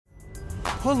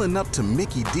Pulling up to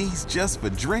Mickey D's just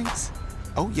for drinks?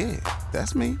 Oh yeah,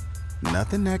 that's me.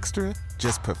 Nothing extra,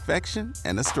 just perfection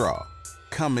and a straw.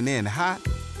 Coming in hot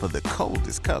for the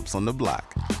coldest cups on the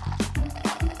block.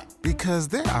 Because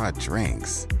there are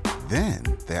drinks. Then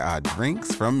there are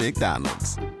drinks from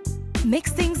McDonald's.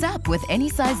 Mix things up with any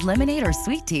size lemonade or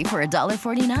sweet tea for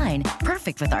 $1.49.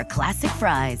 Perfect with our classic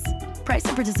fries. Price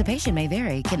and participation may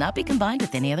vary. Cannot be combined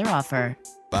with any other offer.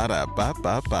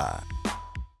 Ba-da-ba-ba-ba.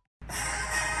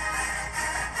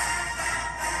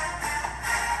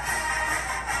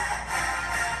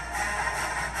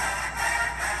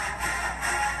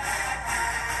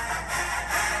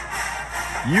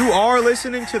 You are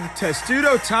listening to the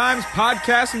Testudo Times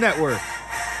Podcast Network.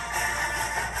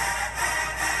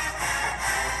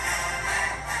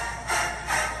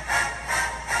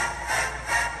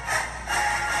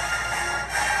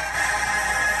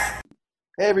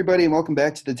 Hey, everybody, and welcome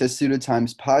back to the Testudo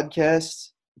Times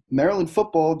Podcast. Maryland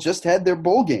football just had their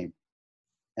bowl game,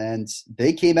 and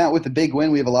they came out with a big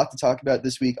win. We have a lot to talk about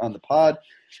this week on the pod.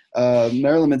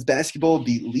 Maryland men's basketball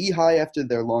beat Lehigh after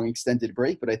their long extended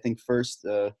break, but I think first,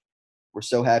 we're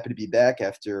so happy to be back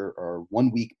after our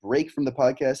 1 week break from the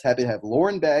podcast. Happy to have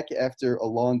Lauren back after a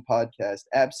long podcast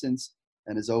absence.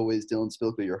 And as always, Dylan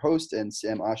Spilka, your host, and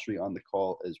Sam Oshry on the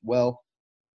call as well.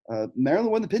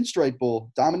 Maryland won the Pinstripe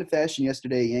Bowl. Dominant fashion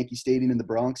yesterday at Yankee Stadium in the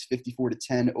Bronx,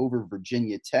 54-10 over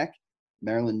Virginia Tech.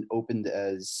 Maryland opened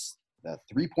as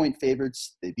 3-point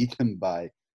favorites. They beat them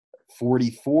by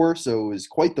 44, so it was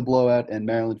quite the blowout, and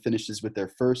Maryland finishes with their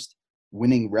first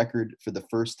winning record for the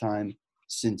first time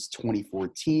since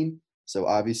 2014. So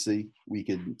obviously we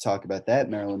could talk about that.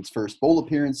 Maryland's first bowl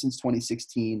appearance since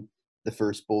 2016, the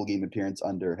first bowl game appearance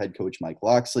under head coach Mike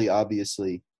Locksley,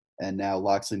 obviously. And now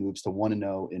Locksley moves to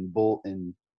 1-0 in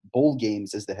bowl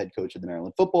games as the head coach of the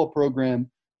Maryland football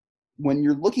program. When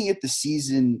you're looking at the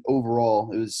season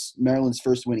overall, it was Maryland's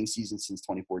first winning season since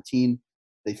 2014.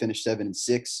 They finished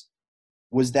 7-6.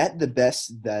 Was that the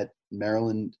best that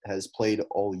Maryland has played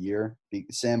all year?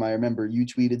 Sam, I remember you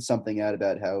tweeted something out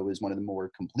about how it was one of the more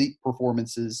complete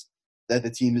performances that the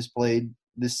team has played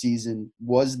this season.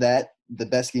 Was that the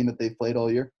best game that they've played all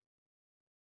year?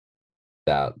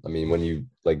 That, I mean,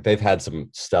 they've had some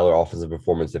stellar offensive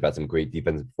performance, they've had some great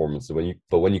defensive performance.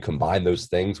 But when you combine those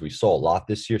things, we saw a lot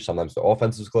this year. Sometimes the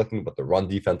offense was clicking, but the run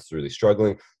defense was really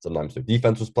struggling. Sometimes their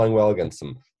defense was playing well against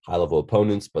some high-level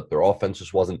opponents, but their offense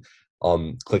just wasn't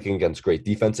clicking against great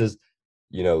defenses.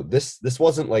 You know, this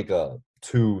wasn't like a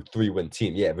 2-3 win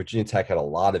team. Yeah, Virginia Tech had a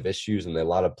lot of issues, and a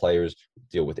lot of players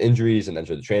deal with injuries and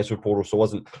enter the transfer portal. So it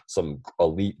wasn't some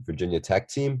elite Virginia Tech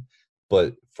team.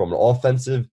 But from an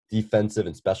offensive, defensive,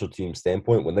 and special team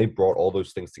standpoint, when they brought all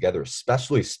those things together,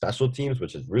 especially special teams,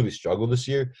 which has really struggled this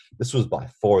year, this was by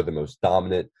far the most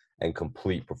dominant and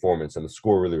complete performance, and the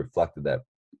score really reflected that.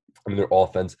 I mean, their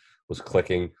offense was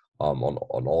clicking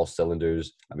on all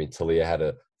cylinders. I mean, Talia had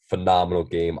a phenomenal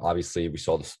game. Obviously, we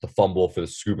saw the fumble for the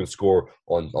scoop and score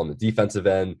on the defensive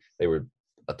end. They were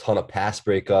a ton of pass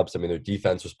breakups. I mean, their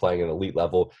defense was playing at an elite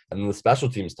level. And then the special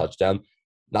teams touchdown,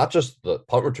 not just the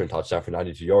punt return touchdown for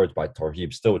 92 yards by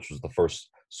Tarheeb Still, which was the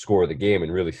first score of the game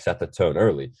and really set the tone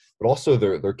early, but also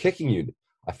their kicking unit.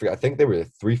 I think they were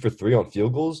 3 for 3 on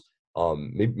field goals,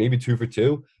 maybe 2 for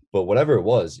 2, but whatever it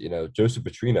was, you know, Joseph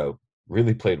Petrino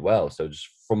really played well. So just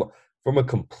from a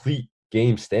complete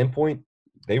game standpoint,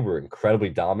 they were incredibly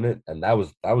dominant, and that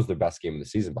was their best game of the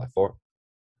season by far.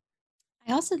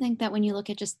 I also think that when you look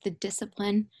at just the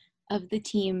discipline of the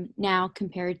team now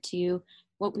compared to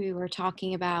what we were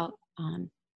talking about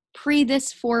pre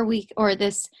this 4-week or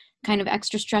this kind of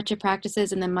extra stretch of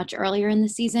practices and then much earlier in the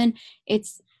season,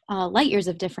 it's light years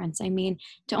of difference. I mean,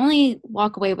 to only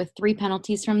walk away with 3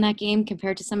 penalties from that game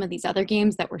compared to some of these other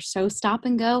games that were so stop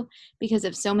and go because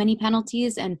of so many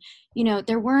penalties. And, you know,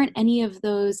 there weren't any of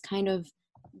those kind of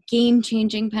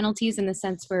game-changing penalties in the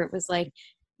sense where it was like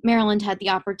Maryland had the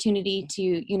opportunity to,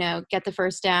 you know, get the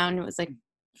first down. It was like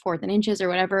 4th and inches or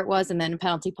whatever it was, and then a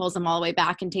penalty pulls them all the way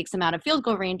back and takes them out of field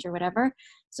goal range or whatever.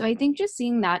 So I think just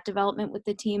seeing that development with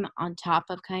the team on top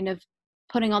of kind of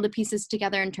putting all the pieces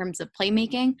together in terms of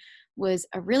playmaking was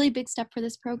a really big step for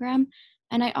this program.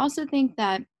 And I also think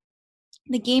that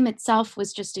the game itself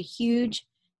was just a huge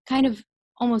kind of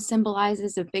almost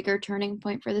symbolizes a bigger turning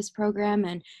point for this program.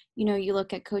 And, you know, you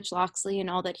look at Coach Locksley and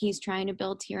all that he's trying to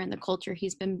build here and the culture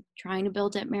he's been trying to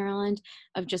build at Maryland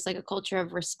of just like a culture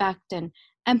of respect and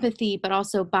empathy, but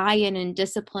also buy-in and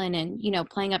discipline and, you know,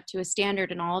 playing up to a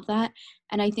standard and all of that.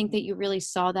 And I think that you really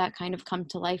saw that kind of come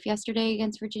to life yesterday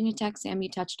against Virginia Tech. Sam, you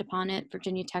touched upon it.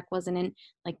 Virginia Tech wasn't in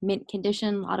like mint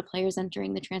condition, a lot of players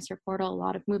entering the transfer portal, a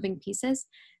lot of moving pieces.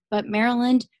 But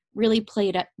Maryland really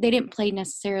they didn't play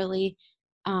necessarily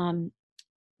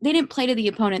they didn't play to the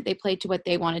opponent. They played to what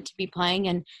they wanted to be playing,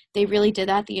 and they really did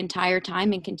that the entire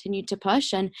time and continued to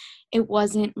push. And it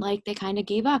wasn't like they kind of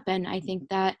gave up. And I think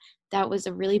that was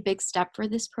a really big step for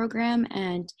this program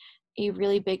and a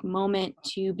really big moment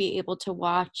to be able to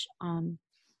watch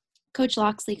Coach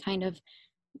Loxley kind of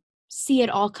see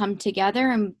it all come together,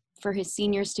 and for his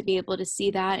seniors to be able to see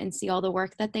that and see all the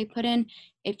work that they put in.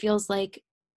 It feels like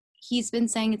he's been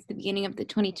saying it's the beginning of the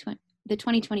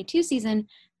 2022 season,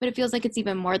 but it feels like it's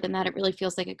even more than that. It really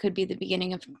feels like it could be the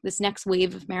beginning of this next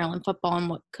wave of Maryland football and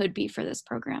what could be for this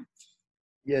program.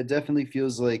 Yeah, it definitely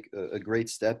feels like a great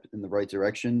step in the right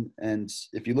direction. And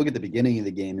if you look at the beginning of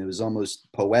the game, it was almost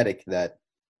poetic that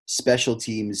special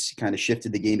teams kind of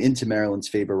shifted the game into Maryland's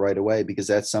favor right away, because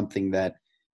that's something that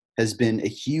has been a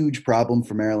huge problem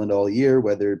for Maryland all year,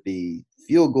 whether it be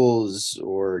field goals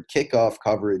or kickoff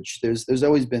coverage. There's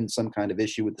always been some kind of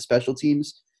issue with the special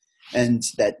teams. And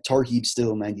that Tarheeb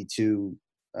Still 92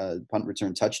 punt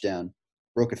return touchdown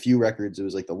broke a few records. It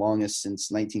was like the longest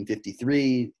since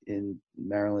 1953 in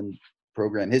Maryland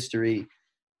program history,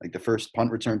 like the first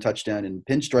punt return touchdown in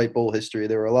Pinstripe Bowl history.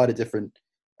 There were a lot of different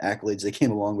accolades that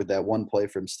came along with that one play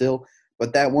from Still.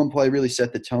 But that one play really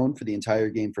set the tone for the entire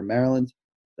game for Maryland.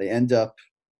 They end up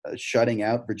shutting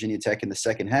out Virginia Tech in the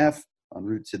second half en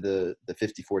route to the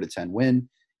 54-10 win.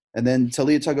 And then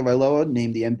Talia Tagovailoa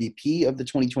named the MVP of the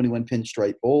 2021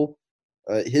 Pinstripe Bowl.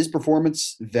 His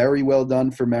performance, very well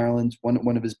done for Maryland.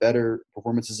 One of his better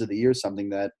performances of the year, something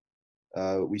that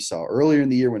we saw earlier in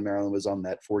the year when Maryland was on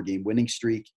that 4-game winning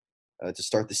streak. To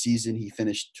start the season, he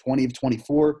finished 20 of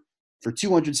 24 for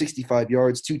 265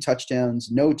 yards, 2 touchdowns,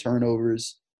 no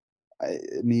turnovers. I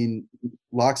mean,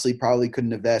 Loxley probably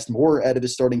couldn't have asked more out of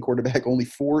his starting quarterback, only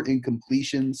 4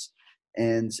 incompletions.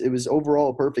 And it was overall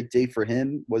a perfect day for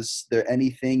him. Was there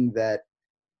anything that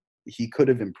he could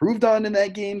have improved on in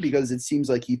that game? Because it seems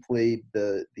like he played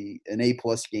an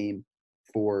A-plus game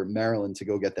for Maryland to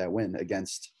go get that win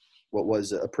against what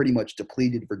was a pretty much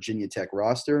depleted Virginia Tech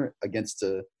roster against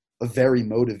a very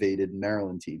motivated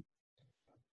Maryland team.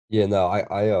 Yeah, no,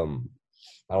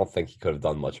 I don't think he could have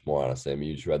done much more, honestly. I mean,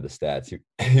 you just read the stats.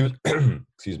 He was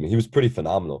excuse me, he was pretty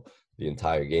phenomenal the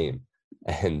entire game.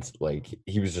 And like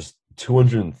he was just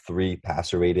 203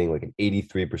 passer rating, like an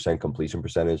 83% completion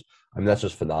percentage. I mean, that's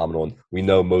just phenomenal. And we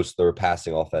know most of their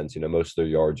passing offense, most of their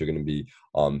yards are going to be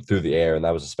through the air. And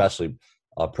that was especially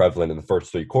prevalent in the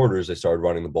first 3 quarters. They started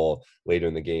running the ball later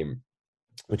in the game,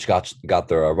 which got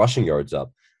their rushing yards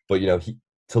up. But,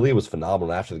 Talia was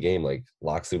phenomenal after the game. Like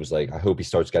Loxley was like, I hope he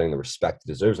starts getting the respect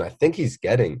he deserves. And I think he's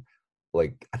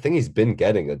been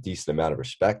getting a decent amount of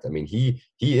respect. I mean, he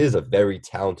is a very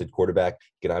talented quarterback.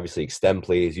 He can obviously extend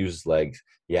plays, use his legs.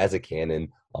 He has a cannon.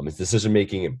 His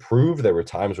decision-making improved. There were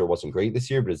times where it wasn't great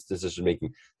this year, but his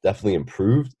decision-making definitely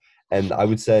improved. And I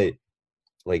would say,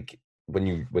 like, when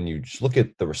you just look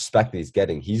at the respect that he's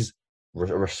getting, he's a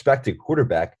respected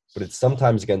quarterback, but it's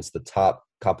sometimes against the top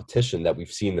competition that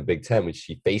we've seen in the Big Ten, which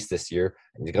he faced this year,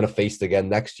 and he's going to face it again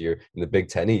next year in the Big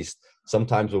Ten East.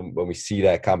 Sometimes when we see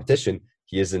that competition,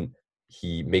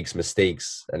 he makes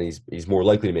mistakes, and he's more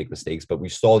likely to make mistakes. But we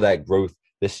saw that growth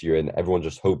this year, and everyone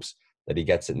just hopes that he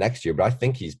gets it next year. But I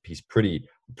think he's pretty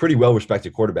well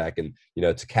respected quarterback, and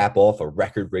to cap off a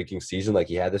record breaking season like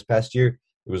he had this past year,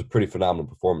 it was a pretty phenomenal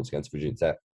performance against Virginia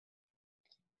Tech.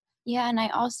 Yeah, and I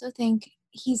also think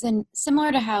he's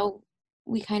similar to how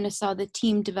we kind of saw the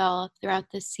team develop throughout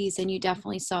this season.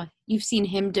 You've seen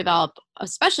him develop,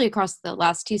 especially across the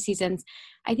last 2 seasons.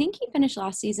 I think he finished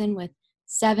last season with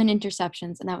 7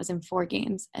 interceptions, and that was in 4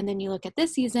 games. And then you look at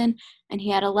this season, and he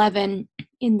had 11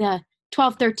 in the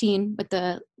 12-13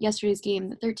 with yesterday's game,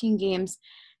 the 13 games.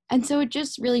 And so it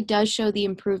just really does show the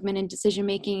improvement in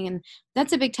decision-making, and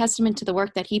that's a big testament to the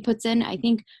work that he puts in. I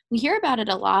think we hear about it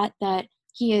a lot, that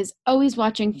he is always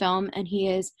watching film, and he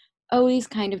is always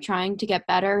kind of trying to get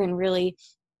better and really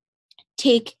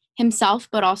take himself,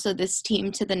 but also this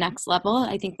team to the next level.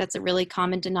 I think that's a really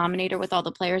common denominator with all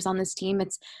the players on this team.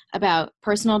 It's about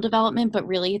personal development, but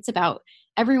really it's about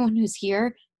everyone who's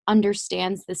here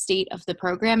understands the state of the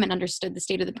program and understood the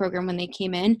state of the program when they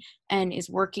came in and is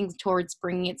working towards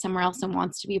bringing it somewhere else and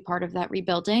wants to be a part of that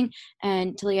rebuilding.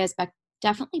 And Talia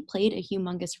definitely played a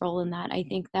humongous role in that. I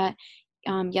think that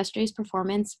yesterday's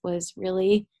performance was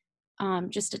really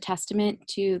just a testament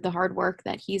to the hard work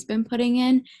that he's been putting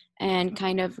in and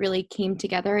kind of really came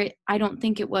together. I don't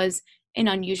think it was an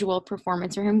unusual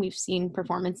performance for him. We've seen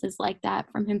performances like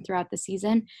that from him throughout the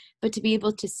season, but to be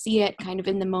able to see it kind of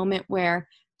in the moment where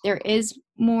there is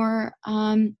more,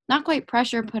 not quite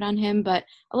pressure put on him, but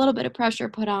a little bit of pressure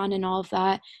put on and all of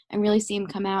that, and really see him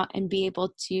come out and be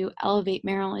able to elevate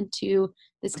Maryland to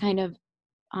this kind of,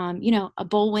 a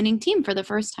bowl winning team for the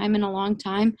first time in a long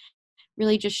time,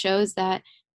 really just shows that,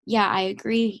 yeah, I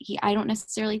agree. I don't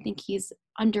necessarily think he's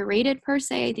underrated per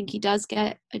se. I think he does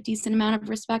get a decent amount of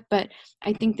respect, but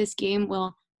I think this game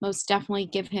will most definitely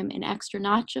give him an extra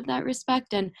notch of that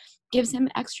respect and gives him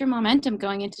extra momentum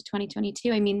going into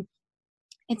 2022. I mean,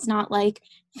 it's not like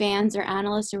fans or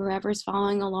analysts or whoever's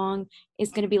following along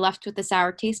is going to be left with a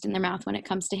sour taste in their mouth when it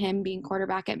comes to him being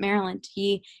quarterback at Maryland.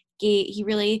 He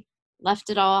really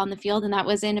left it all on the field, and that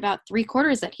was in about 3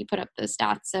 quarters that he put up those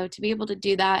stats. So to be able to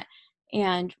do that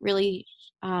and really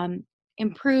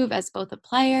improve as both a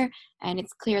player, and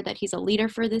it's clear that he's a leader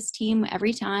for this team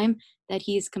every time that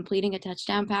he's completing a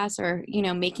touchdown pass or,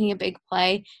 making a big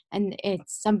play, and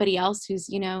it's somebody else who's,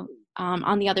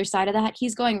 on the other side of that,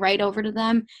 he's going right over to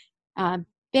them,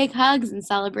 big hugs and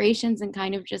celebrations, and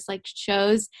kind of just like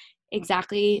shows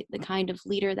exactly the kind of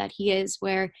leader that he is,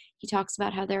 where he talks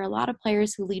about how there are a lot of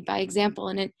players who lead by example,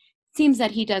 and it seems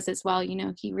that he does as well.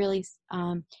 He really,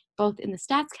 both in the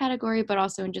stats category, but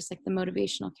also in just like the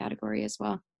motivational category as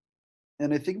well.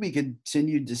 And I think we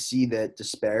continue to see that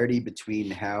disparity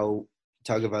between how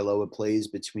Tagovailoa plays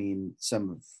between some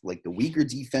of like the weaker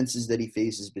defenses that he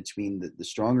faces, between the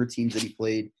stronger teams that he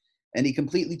played, and he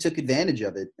completely took advantage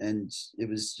of it. And it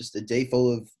was just a day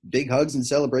full of big hugs and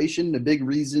celebration. A big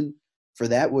reason for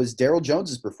that was Daryl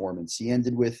Jones's performance. He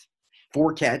ended with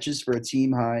 4 catches for a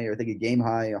team high, or I think a game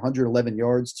high, 111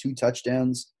 yards, 2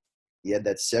 touchdowns. He had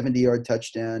that 70-yard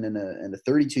touchdown and a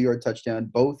 32-yard touchdown.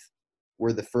 Both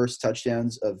were the first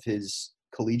touchdowns of his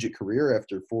collegiate career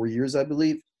after 4 years, I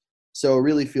believe. So a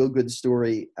really feel-good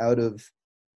story out of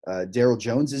Daryl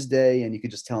Jones's day, and you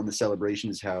could just tell in the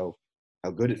celebrations how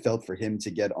good it felt for him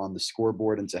to get on the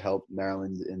scoreboard and to help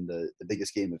Maryland in the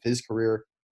biggest game of his career.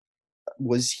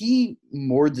 Was he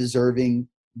more deserving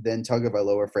than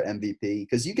Tagovailoa for MVP?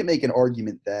 Because you can make an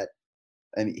argument that,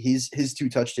 I mean, his 2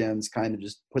 touchdowns kind of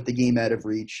just put the game out of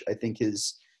reach. I think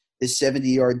his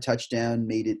 70-yard touchdown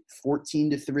made it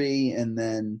 14-3, and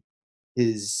then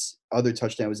his other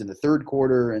touchdown was in the 3rd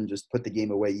quarter and just put the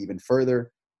game away even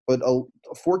further. But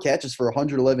 4 catches for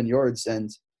 111 yards and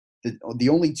the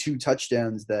only 2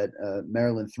 touchdowns that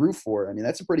Maryland threw for, I mean,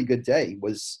 that's a pretty good day.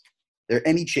 Was there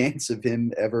any chance of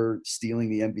him ever stealing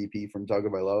the MVP from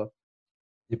Tagovailoa?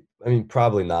 I mean,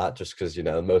 probably not, just because,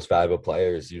 the most valuable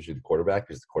player is usually the quarterback,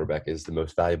 because the quarterback is the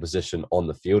most valuable position on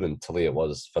the field, and Talia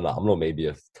was phenomenal. Maybe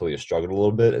if Talia struggled a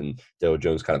little bit and Daryl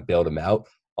Jones kind of bailed him out,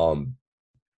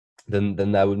 then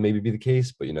that would maybe be the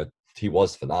case. But, he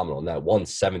was phenomenal. And that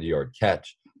 170-yard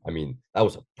catch, I mean, that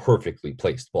was a perfectly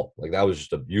placed ball. Like, that was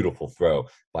just a beautiful throw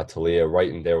by Talia right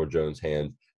in Daryl Jones'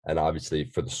 hand, and obviously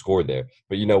for the score there.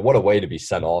 But, what a way to be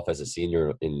sent off as a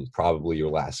senior in probably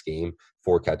your last game.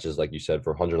 4 catches, like you said,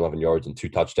 for 111 yards and 2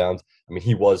 touchdowns. I mean,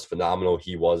 he was phenomenal.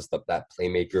 He was that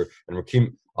playmaker. And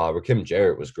Rakim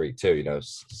Jarrett was great too,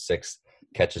 6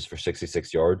 catches for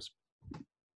 66 yards.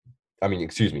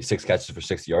 6 catches for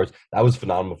 60 yards. That was a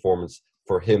phenomenal performance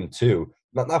for him too.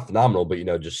 Not phenomenal, but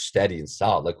just steady and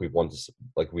solid, like we want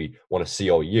to see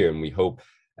all year. And we hope,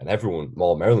 and everyone,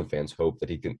 all Maryland fans hope, that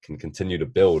he can continue to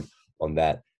build on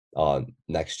that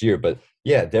next year. But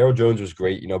yeah, Daryl Jones was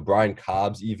great. Brian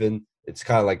Cobb's even. It's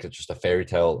kind of like just a fairy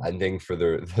tale ending for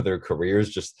their careers.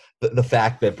 Just the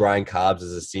fact that Brian Cobbs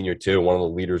is a senior too, one of the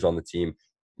leaders on the team,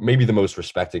 maybe the most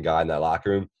respected guy in that locker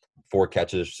room. 4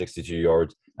 catches, 62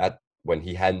 yards. When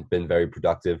he hadn't been very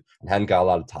productive and hadn't got a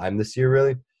lot of time this year,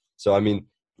 really. So, I mean,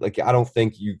 I don't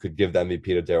think you could give the MVP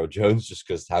to Daryl Jones just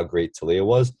because how great Talia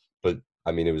was. But,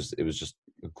 I mean, it was just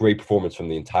a great performance from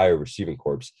the entire receiving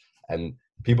corps. And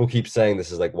people keep saying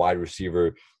this is like wide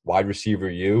receiver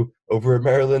you over at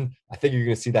Maryland. I think you're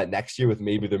going to see that next year with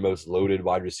maybe their most loaded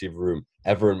wide receiver room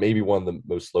ever, and maybe one of the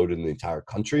most loaded in the entire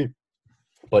country.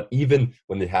 But even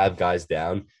when they have guys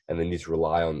down and they need to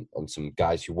rely on some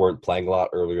guys who weren't playing a lot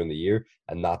earlier in the year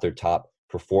and not their top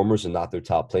performers and not their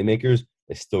top playmakers,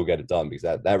 they still get it done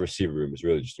because that receiver room is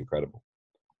really just incredible.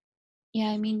 Yeah,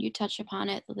 I mean, you touched upon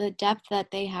it. The depth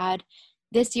that they had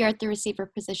this year at the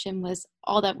receiver position was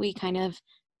all that we kind of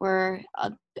were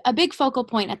a big focal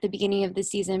point at the beginning of the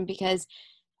season because,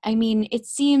 I mean, it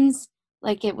seems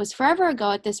like it was forever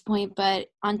ago at this point, but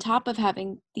on top of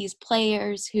having these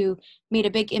players who made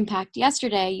a big impact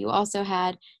yesterday, you also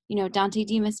had, Dante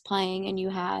Demas playing, and you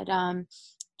had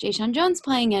Jayshon Jones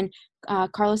playing, and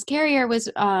Carlos Carrier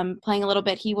was playing a little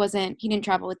bit. He didn't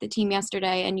travel with the team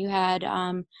yesterday, and you had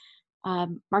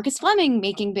Marcus Fleming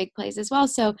making big plays as well.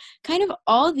 So kind of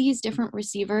all of these different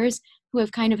receivers who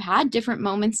have kind of had different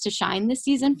moments to shine this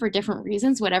season for different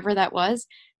reasons, whatever that was.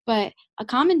 But a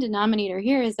common denominator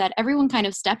here is that everyone kind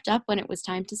of stepped up when it was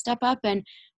time to step up. And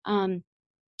some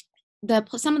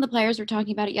of the players were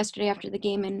talking about it yesterday after the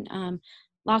game, and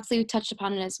Loxley touched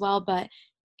upon it as well. But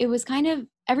it was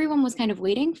everyone was kind of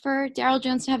waiting for Darryl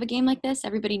Jones to have a game like this.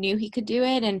 Everybody knew he could do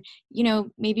it. And,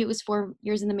 maybe it was 4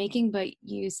 years in the making, but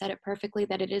you said it perfectly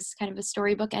that it is kind of a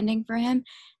storybook ending for him.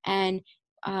 And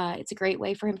it's a great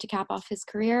way for him to cap off his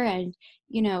career. And,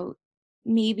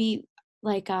 maybe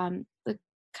like the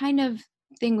kind of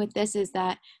thing with this is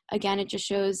that, again, it just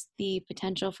shows the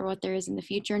potential for what there is in the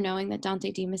future, knowing that Dante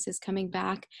Demas is coming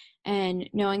back and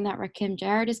knowing that Rakim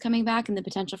Jarrett is coming back and the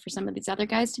potential for some of these other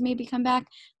guys to maybe come back,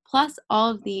 plus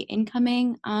all of the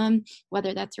incoming,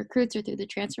 whether that's recruits or through the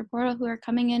transfer portal who are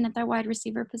coming in at that wide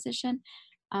receiver position.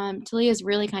 Talia is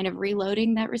really kind of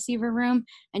reloading that receiver room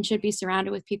and should be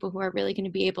surrounded with people who are really going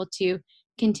to be able to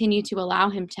continue to allow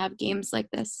him to have games like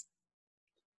this.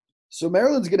 So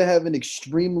Maryland's going to have an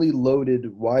extremely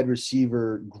loaded wide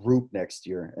receiver group next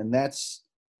year, and that's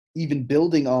even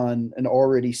building on an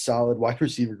already solid wide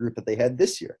receiver group that they had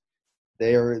this year.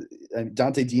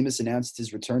 Dante Demas announced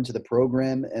his return to the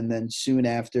program, and then soon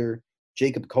after,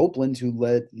 Jacob Copeland, who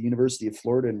led the University of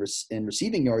Florida in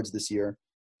receiving yards this year,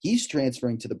 he's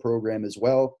transferring to the program as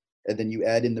well. And then you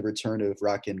add in the return of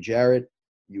Rakim Jarrett,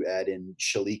 you add in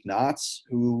Shalik Knotts,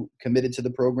 who committed to the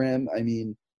program. I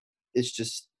mean, it's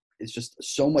just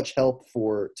so much help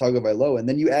for Tagovailoa. And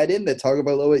then you add in that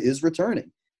Tagovailoa is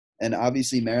returning. And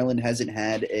obviously Maryland hasn't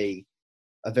had a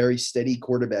very steady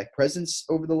quarterback presence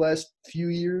over the last few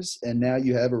years. And now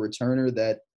you have a returner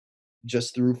that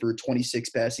just threw for 26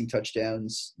 passing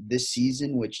touchdowns this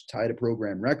season, which tied a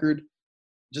program record.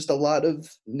 Just a lot of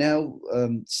now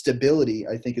stability,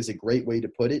 I think, is a great way to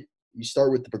put it. You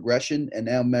start with the progression, and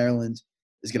now Maryland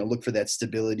is going to look for that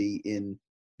stability in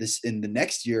the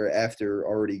next year after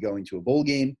already going to a bowl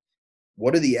game.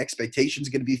 What are the expectations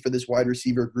going to be for this wide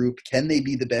receiver group? Can they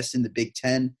be the best in the Big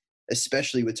Ten,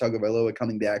 especially with Tagovailoa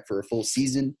coming back for a full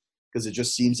season? Because it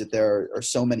just seems that there are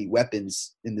so many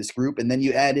weapons in this group. And then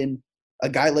you add in a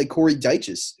guy like Corey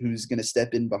Dyches, who's going to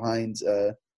step in behind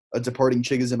a departing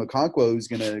Chigoziem Okonkwo, who's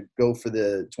going to go for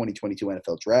the 2022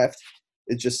 NFL draft.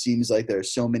 It just seems like there are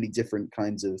so many different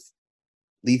kinds of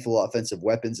lethal offensive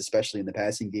weapons, especially in the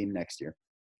passing game next year.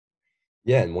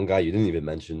 Yeah, and one guy you didn't even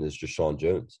mention is Deshaun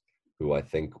Jones, who I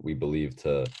think we believe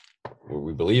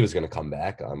is going to come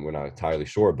back. We're not entirely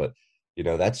sure, but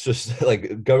that's just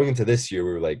like going into this year.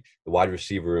 We were like, the wide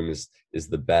receiver room is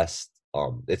the best.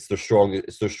 It's their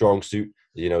strong suit.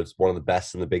 It's one of the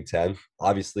best in the Big Ten.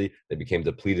 Obviously, they became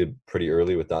depleted pretty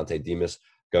early with Dante Demas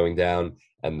going down,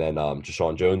 and then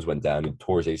Deshaun Jones went down and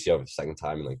tore his ACL for the second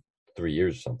time in like 3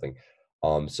 years or something.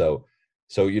 So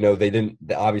they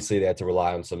had to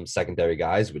rely on some secondary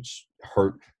guys, which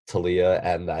hurt Talia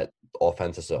and that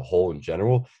offense as a whole in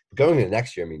general. But going into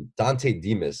next year, I mean, Dante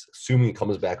Demas, assuming he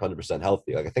comes back 100%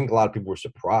 healthy, like I think a lot of people were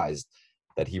surprised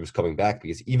that he was coming back,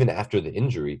 because even after the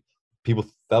injury, people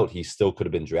felt he still could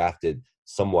have been drafted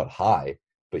somewhat high.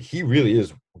 But he really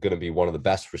is going to be one of the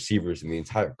best receivers in the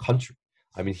entire country.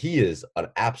 I mean, he is an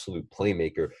absolute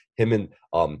playmaker. Him and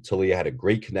Talia had a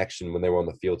great connection when they were on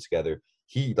the field together.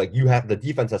 The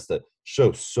defense has to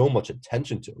show so much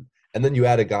attention to him. And then you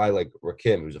add a guy like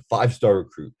Rakim, who's a 5-star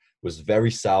recruit, was very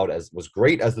solid, was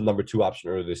great as the number 2 option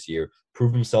earlier this year,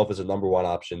 proved himself as a number 1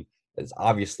 option, is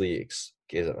obviously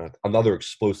another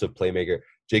explosive playmaker.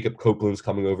 Jacob Copeland's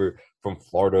coming over from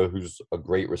Florida, who's a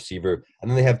great receiver. And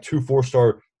then they have 2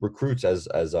 4-star recruits as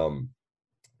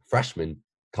freshmen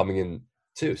coming in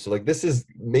too. So this is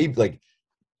maybe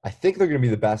I think they're going to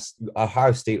be the best.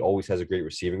 Ohio State always has a great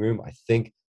receiving room. I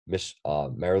think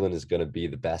Maryland is going to be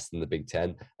the best in the Big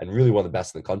Ten and really one of the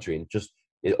best in the country. And just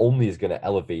it only is going to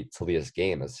elevate Talia's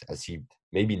game as he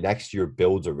maybe next year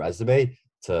builds a resume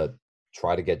to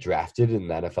try to get drafted in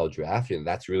the NFL draft. And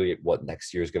that's really what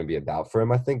next year is going to be about for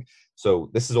him, I think. So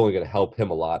this is only going to help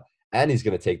him a lot. And he's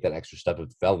going to take that extra step of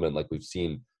development like we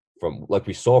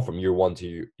saw from year 1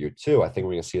 to year 2. I think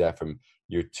we're going to see that from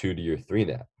year 2 to year 3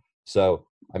 now. So,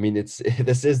 I mean, this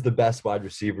is the best wide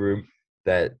receiver room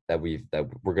that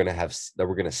we're going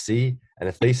to see. And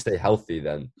if they stay healthy,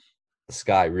 then the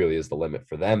sky really is the limit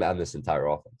for them and this entire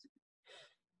offense.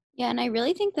 Yeah, and I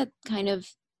really think that kind of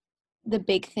the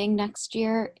big thing next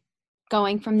year,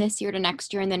 going from this year to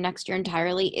next year and then next year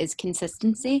entirely, is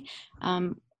consistency.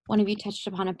 One of you touched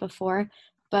upon it before,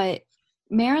 but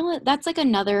Maryland, that's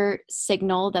another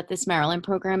signal that this Maryland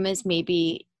program is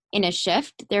maybe in a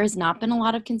shift. There's not been a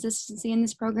lot of consistency in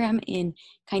this program in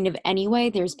kind of any way.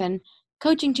 There's been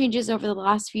coaching changes over the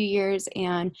last few years,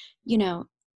 and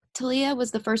Talia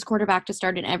was the first quarterback to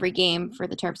start in every game for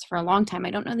the Terps for a long time.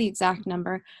 I don't know the exact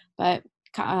number, but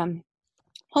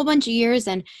whole bunch of years.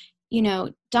 And,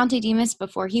 Dante Demas,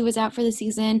 before he was out for the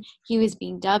season, he was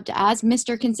being dubbed as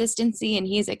Mr. Consistency, and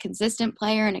he's a consistent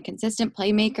player and a consistent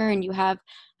playmaker. And you have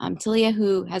Talia,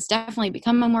 who has definitely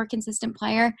become a more consistent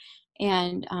player.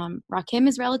 And Rakim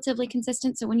is relatively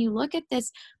consistent. So when you look at this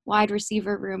wide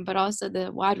receiver room, but also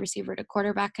the wide receiver to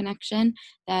quarterback connection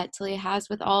that Talia has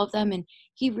with all of them, and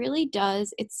he really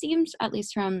does, it seems, at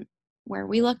least from where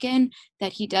we look in,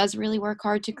 that he does really work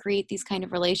hard to create these kind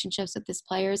of relationships with his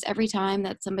players. Every time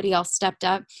that somebody else stepped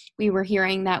up, we were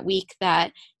hearing that week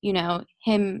that,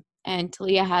 him and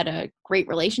Talia had a great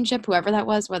relationship, whoever that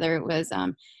was, whether it was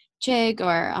Chig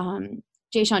or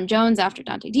Jay Jones after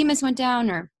Dante Demas went down,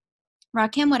 or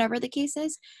Rakim, whatever the case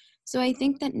is. So I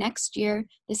think that next year,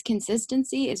 this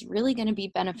consistency is really going to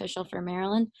be beneficial for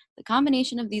Maryland. The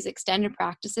combination of these extended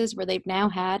practices where they've now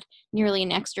had nearly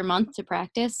an extra month to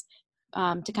practice,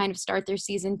 to kind of start their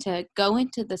season, to go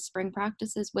into the spring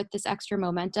practices with this extra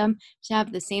momentum, to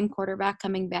have the same quarterback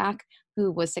coming back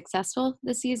who was successful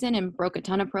this season and broke a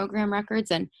ton of program records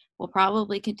and will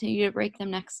probably continue to break them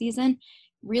next season,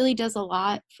 really does a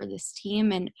lot for this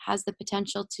team and has the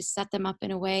potential to set them up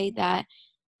in a way that,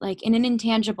 like, in an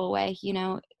intangible way,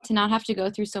 to not have to go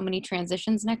through so many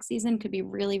transitions next season could be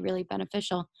really, really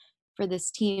beneficial for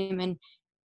this team, and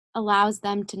allows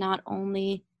them to not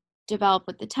only develop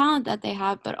with the talent that they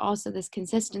have, but also this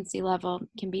consistency level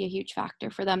can be a huge factor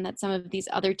for them that some of these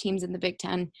other teams in the Big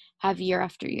Ten have year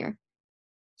after year.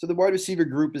 So the wide receiver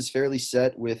group is fairly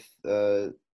set with,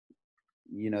 that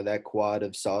quad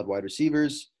of solid wide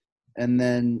receivers. And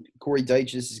then Corey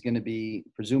Dyches is going to be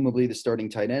presumably the starting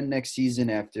tight end next season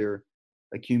after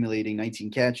accumulating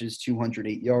 19 catches,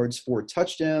 208 yards, 4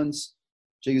 touchdowns.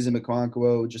 Chigoziem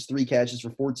Okonkwo, just 3 catches for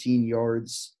 14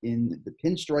 yards in the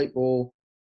Pinstripe Bowl.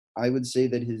 I would say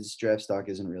that his draft stock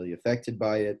isn't really affected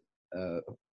by it.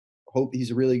 Hope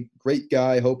he's a really great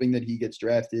guy, hoping that he gets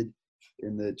drafted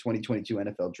in the 2022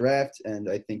 NFL draft, and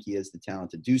I think he has the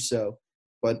talent to do so.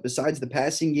 But besides the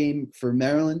passing game for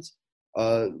Maryland,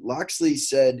 Loxley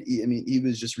said, he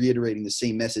was just reiterating the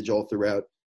same message all throughout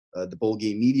the bowl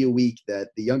game media week, that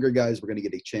the younger guys were going to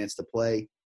get a chance to play.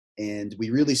 And we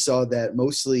really saw that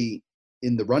mostly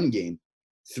in the run game.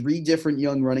 3 different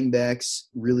young running backs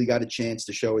really got a chance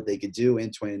to show what they could do.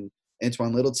 Antoine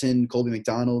Littleton, Colby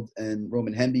McDonald, and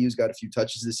Roman Hemby, who's got a few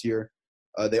touches this year.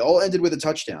 They all ended with a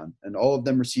touchdown, and all of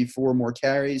them received 4 more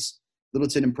carries.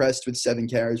 Littleton impressed with 7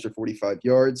 carries for 45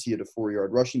 yards. He had a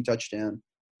 4-yard rushing touchdown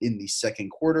in the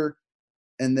second quarter.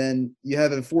 And then you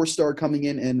have a 4-star coming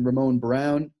in, and Ramon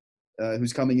Brown,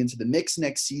 who's coming into the mix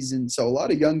next season. So a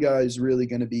lot of young guys really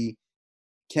going to be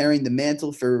carrying the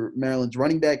mantle for Maryland's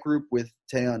running back group, with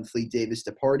Tayon Fleet Davis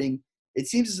departing. It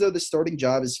seems as though the starting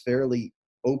job is fairly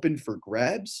open for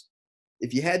grabs.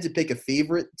 If you had to pick a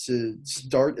favorite to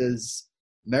start as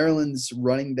Maryland's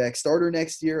running back starter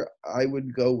next year, I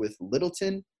would go with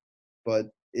Littleton. But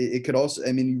it could also,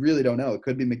 you really don't know. It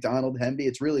could be McDonald, Hemby.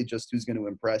 It's really just who's going to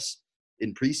impress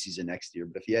in preseason next year.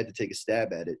 But if you had to take a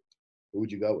stab at it, who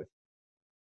would you go with?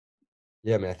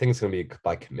 Yeah, I think it's going to be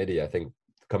by committee. I think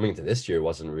coming into this year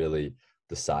wasn't really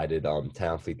decided.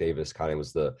 Tayon Fleet Davis kind of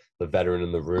was the veteran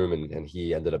in the room, and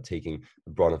he ended up taking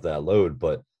the brunt of that load.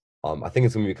 But I think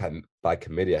it's going to be kind of by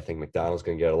committee. I think McDonald's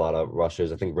going to get a lot of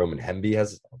rushes. I think Roman Hemby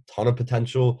has a ton of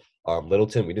potential.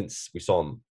 Littleton, we saw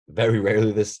him very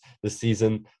rarely this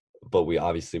season, but we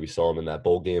saw him in that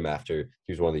bowl game after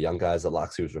he was one of the young guys that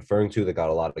Loxley was referring to that got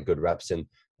a lot of good reps in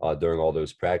during all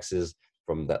those practices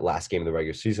from that last game of the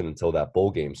regular season until that bowl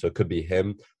game. So it could be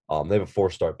him. They have a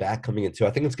 4-star back coming in too.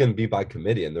 I think it's going to be by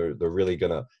committee, and they're really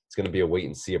it's going to be a wait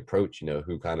and see approach.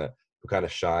 Who kind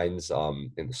of shines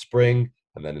in the spring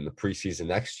and then in the preseason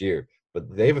next year.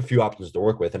 But they have a few options to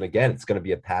work with, and again, it's going to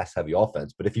be a pass heavy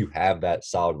offense. But if you have that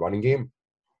solid running game,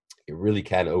 it really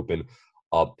can open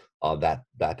up that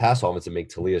pass offense and make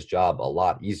Talia's job a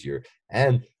lot easier.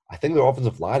 And I think their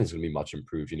offensive line is going to be much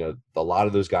improved. A lot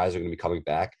of those guys are going to be coming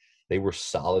back. They were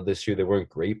solid this year. They weren't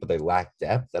great, but they lacked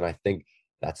depth. And I think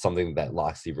that's something that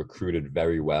Loxley recruited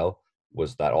very well,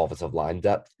 was that offensive line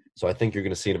depth. So I think you're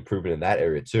going to see an improvement in that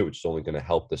area too, which is only going to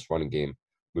help this running game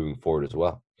moving forward as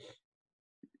well.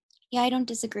 Yeah, I don't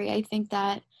disagree. I think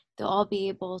that they'll all be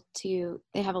able to,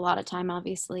 they have a lot of time,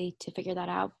 obviously, to figure that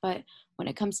out. But when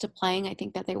it comes to playing, I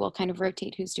think that they will kind of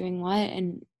rotate who's doing what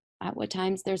and at what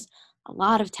times. There's a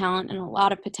lot of talent and a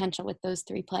lot of potential with those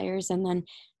 3 players. And then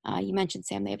you mentioned,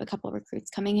 Sam, they have a couple of recruits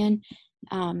coming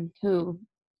in who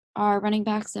are running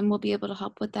backs and will be able to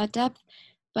help with that depth.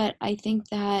 But I think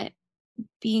that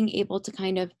being able to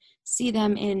kind of see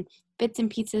them in bits and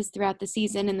pieces throughout the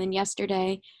season, and then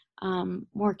yesterday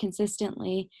more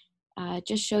consistently,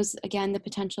 just shows, again, the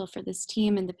potential for this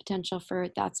team and the potential for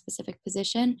that specific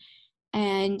position.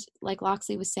 And like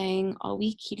Loxley was saying all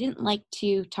week, he didn't like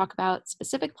to talk about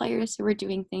specific players who were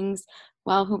doing things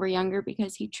well, who were younger,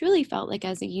 because he truly felt like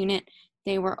as a unit,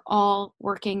 they were all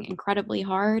working incredibly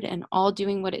hard and all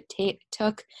doing what it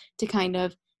took to kind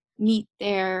of meet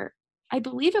their, I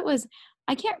believe it was,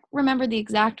 I can't remember the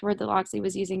exact word that Loxley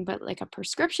was using, but like a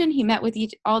prescription. He met with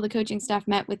all the coaching staff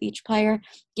met with each player,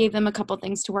 gave them a couple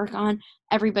things to work on.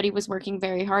 Everybody was working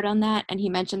very hard on that. And he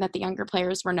mentioned that the younger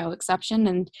players were no exception.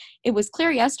 And it was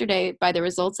clear yesterday by the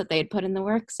results that they had put in the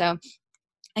work. So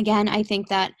again, I think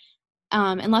that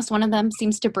unless one of them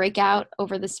seems to break out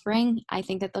over the spring, I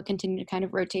think that they'll continue to kind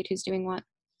of rotate who's doing what.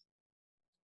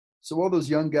 So all those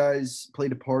young guys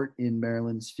played a part in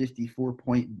Maryland's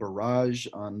 54-point barrage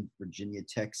on Virginia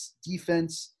Tech's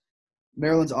defense.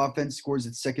 Maryland's offense scores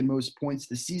its second most points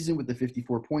this season with the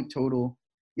 54-point total.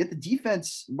 Yet the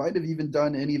defense might have even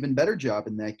done an even better job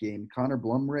in that game. Connor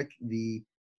Blumrick, the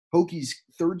Hokies'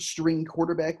 third-string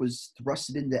quarterback, was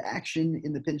thrusted into action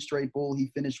in the Pinstripe Bowl.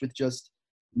 He finished with just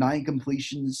 9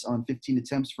 completions on 15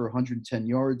 attempts for 110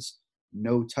 yards.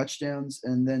 No touchdowns.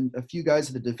 And then a few guys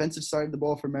at the defensive side of the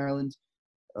ball for Maryland.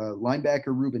 Linebacker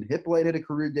Ruben Hippolyte had a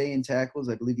career day in tackles.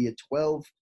 I believe he had 12.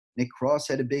 Nick Cross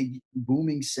had a big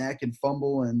booming sack and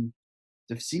fumble. And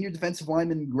the senior defensive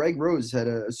lineman Greg Rose had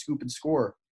a scoop and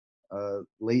score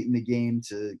late in the game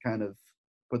to kind of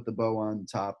put the bow on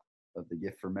top of the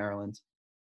gift for Maryland.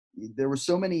 There were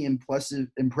so many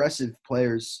impressive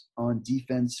players on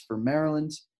defense for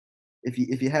Maryland.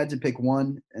 If you had to pick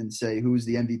one and say who was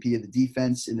the MVP of the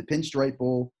defense in the Pinstripe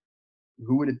Bowl,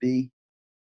 who would it be?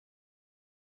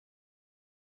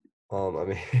 I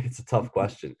mean, it's a tough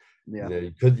question. Yeah.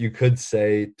 You could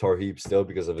say Tarheeb still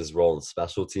because of his role in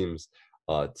special teams,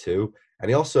 too. And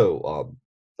he also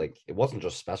it wasn't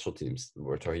just special teams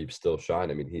where Tarheeb still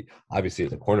shined. I mean, he obviously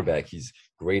as a cornerback, he's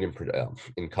great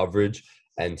in coverage,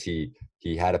 and he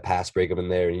had a pass breakup in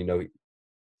there, and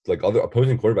like other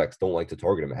opposing quarterbacks don't like to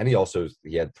target him. And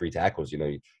he had 3 tackles.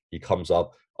 He comes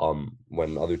up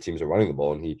when other teams are running the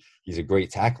ball, and he's a great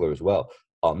tackler as well.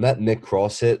 That Nick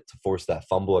Cross hit to force that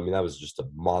fumble, I mean, that was just a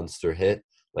monster hit.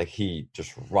 Like, he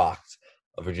just rocked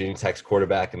a Virginia Tech's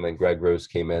quarterback, and then Greg Rose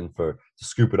came in to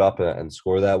scoop it up and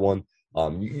score that one.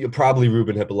 You probably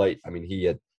Ruben Hippolyte. I mean, he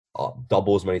had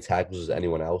double as many tackles as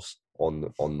anyone else on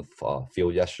the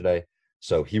field yesterday.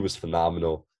 So he was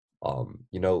phenomenal.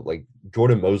 Like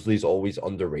Jordan Mosley's always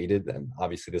underrated, and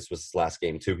obviously this was his last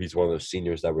game too. He's one of those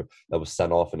seniors that was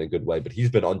sent off in a good way, but he's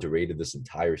been underrated this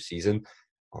entire season.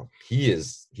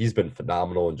 He's been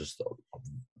phenomenal and just a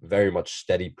very much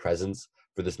steady presence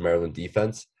for this Maryland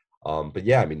defense. But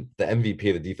yeah, I mean, the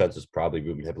MVP of the defense was probably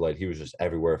Ruben Hippolyte. He was just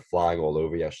everywhere, flying all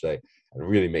over yesterday, and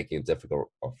really making it difficult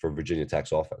for Virginia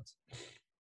Tech's offense.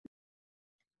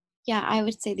 Yeah, I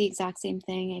would say the exact same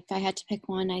thing. If I had to pick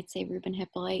one, I'd say Ruben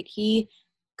Hippolyte. He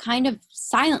kind of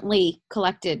silently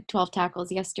collected 12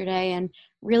 tackles yesterday and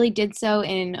really did so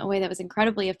in a way that was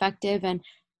incredibly effective. And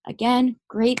again,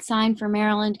 great sign for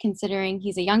Maryland considering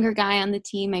he's a younger guy on the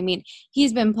team. I mean,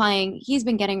 he's been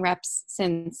getting reps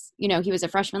since, he was a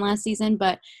freshman last season,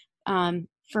 but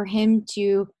for him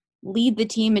to lead the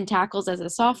team in tackles as a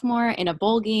sophomore in a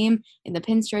bowl game, in the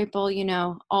Pinstripe Bowl,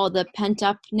 all the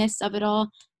pent-upness of it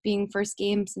all, being first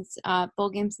game since bowl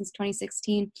game since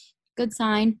 2016. Good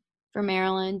sign for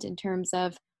Maryland in terms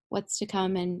of what's to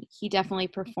come, and he definitely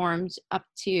performed up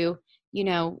to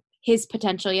his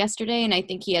potential yesterday, and I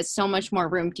think he has so much more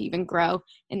room to even grow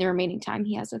in the remaining time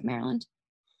he has with Maryland.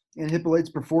 And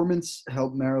Hippolyte's performance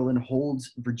helped Maryland hold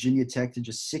Virginia Tech to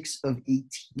just 6 of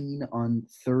 18 on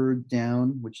third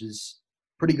down, which is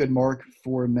pretty good mark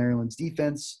for Maryland's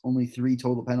defense. Only 3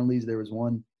 total penalties. There was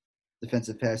 1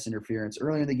 defensive pass interference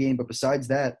earlier in the game, but besides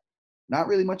that, not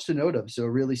really much to note of. So a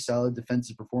really solid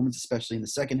defensive performance, especially in the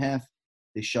second half.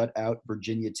 They shut out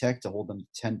Virginia Tech to hold them to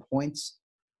 10 points.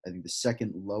 I think the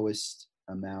second lowest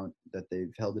amount that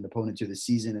they've held an opponent to this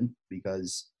season,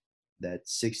 because that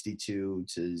 62-0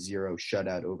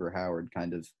 shutout over Howard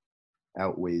kind of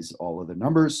outweighs all other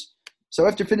numbers. So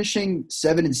after finishing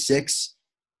 7-6,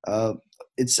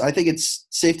 I think it's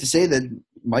safe to say that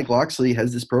Mike Loxley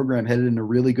has this program headed in a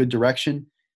really good direction.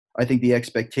 I think the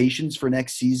expectations for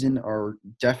next season are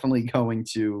definitely going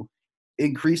to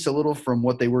increase a little from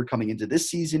what they were coming into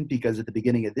this season, because at the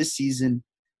beginning of this season,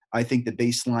 I think the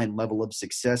baseline level of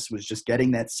success was just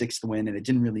getting that 6th win, and it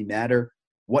didn't really matter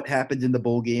what happened in the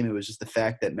bowl game. It was just the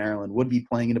fact that Maryland would be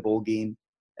playing in a bowl game,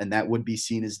 and that would be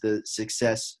seen as the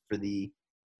success for the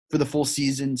for the full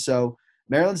season. So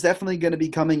Maryland's definitely going to be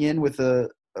coming in with a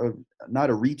not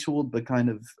a retooled, but kind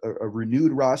of a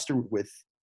renewed roster with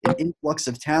an influx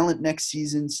of talent next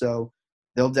season. So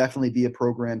they'll definitely be a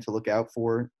program to look out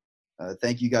for.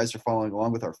 Thank you guys for following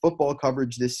along with our football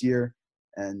coverage this year.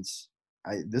 And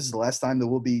this is the last time that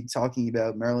we'll be talking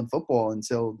about Maryland football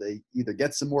until they either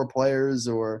get some more players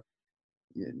or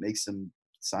make some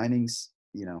signings,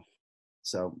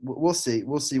 So we'll see.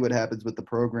 We'll see what happens with the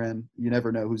program. You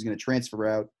never know who's going to transfer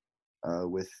out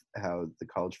with how the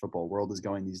college football world is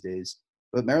going these days.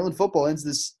 But Maryland football ends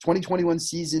this 2021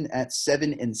 season at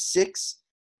 7-6.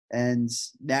 And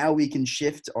now we can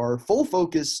shift our full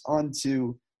focus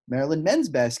onto Maryland men's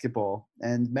basketball.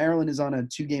 And Maryland is on a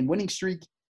 2-game winning streak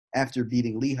after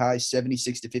beating Lehigh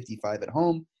 76-55 at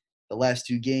home. The last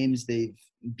 2 games they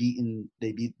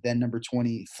beat then number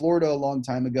 20 Florida a long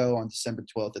time ago on December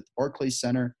 12th at the Barclays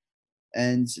Center.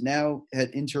 And now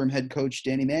interim head coach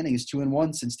Danny Manning is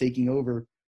 2-1 since taking over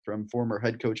from former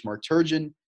head coach Mark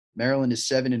Turgeon. Maryland is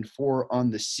 7-4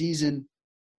 on the season.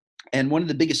 And one of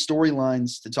the biggest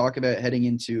storylines to talk about heading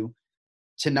into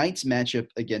tonight's matchup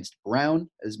against Brown,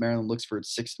 as Maryland looks for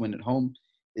its 6th win at home,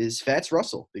 is Fats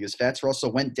Russell, because Fats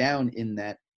Russell went down in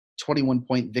that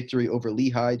 21-point victory over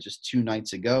Lehigh just 2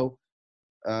 nights ago.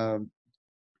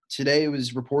 Today it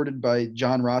was reported by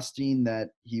John Rothstein that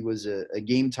he was a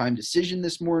game-time decision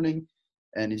this morning,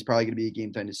 and he's probably going to be a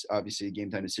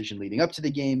game-time decision leading up to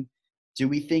the game. Do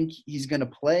we think he's going to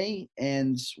play,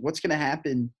 and what's going to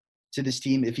happen to this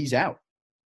team if he's out?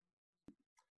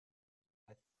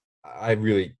 I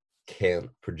really can't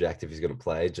project if he's going to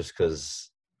play just because,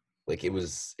 I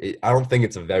don't think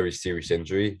it's a very serious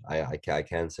injury. I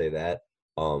can say that.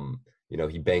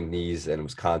 He banged knees and it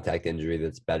was contact injury.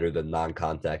 That's better than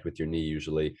non-contact with your knee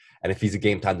usually. And if he's a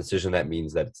game-time decision, that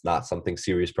means that it's not something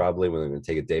serious probably when they're going to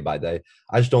take it day by day.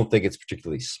 I just don't think it's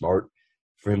particularly smart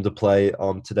for him to play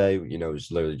today. It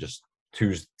was literally just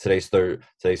Tuesday. Today's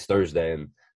Thursday,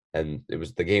 and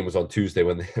the game was on Tuesday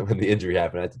when the injury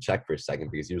happened. I had to check for a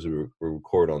second because usually we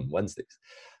record on Wednesdays.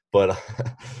 But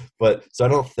so I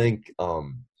don't think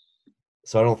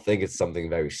it's something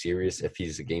very serious if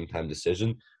he's a game-time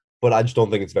decision. But I just don't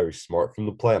think it's very smart for him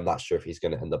to play. I'm not sure if he's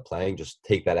going to end up playing. Just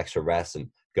take that extra rest and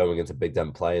going into Big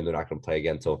Ten play, and they're not going to play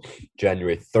again until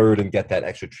January 3rd and get that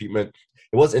extra treatment.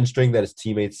 It was interesting that his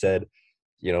teammates said,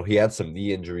 he had some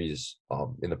knee injuries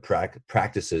in the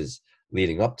practices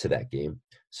leading up to that game.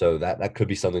 So that could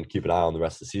be something to keep an eye on the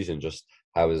rest of the season, just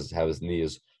how his knee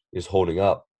is holding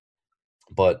up.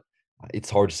 But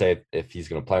it's hard to say if he's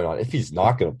going to play or not. If he's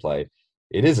not going to play,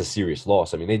 it is a serious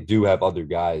loss. I mean, they do have other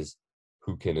guys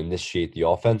who can initiate the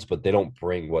offense, but they don't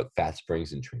bring what Fats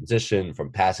brings in transition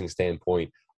from passing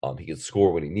standpoint. He can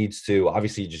score when he needs to.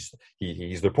 Obviously,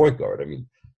 he's their point guard. I mean,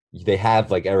 they have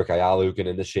like Eric Ayala who can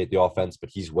initiate the offense, but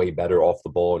he's way better off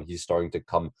the ball, and he's starting to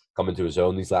come into his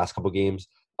own these last couple games,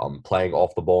 playing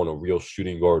off the ball in a real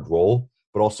shooting guard role.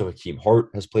 But also Hakeem Hart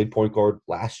has played point guard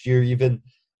last year even,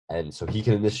 and so he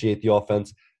can initiate the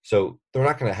offense. So they're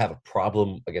not going to have a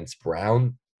problem against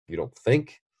Brown. You don't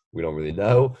think? We don't really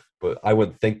know, but I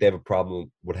wouldn't think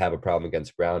would have a problem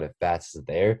against Brown if Fats isn't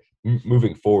there.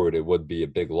 Moving forward, it would be a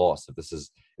big loss if this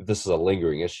is a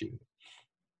lingering issue.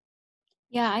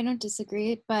 Yeah, I don't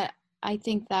disagree, but I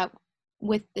think that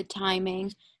with the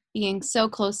timing being so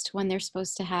close to when they're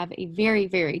supposed to have a very,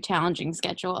 very challenging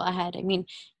schedule ahead. I mean,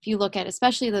 if you look at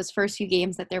especially those first few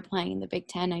games that they're playing in the Big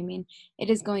Ten, I mean, it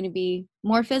is going to be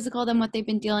more physical than what they've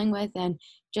been dealing with and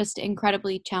just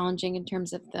incredibly challenging in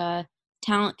terms of the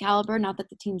talent caliber. Not that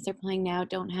the teams they're playing now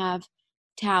don't have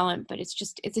talent, but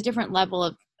it's a different level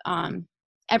of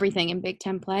everything in Big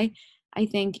Ten play. I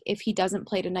think if he doesn't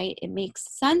play tonight, it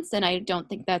makes sense. And I don't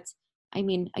think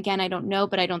again, I don't know,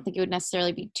 but I don't think it would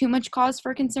necessarily be too much cause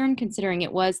for concern considering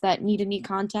it was that knee-to-knee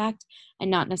contact and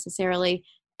not necessarily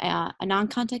a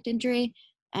non-contact injury.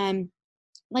 And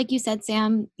like you said,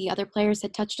 Sam, the other players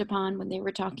had touched upon when they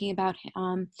were talking about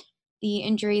the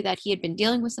injury that he had been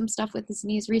dealing with some stuff with his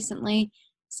knees recently,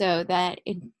 so that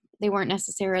they weren't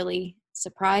necessarily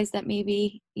surprised that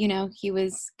maybe, he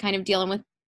was kind of dealing with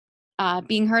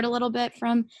being hurt a little bit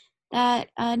from that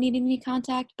knee-to-knee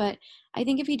contact. But I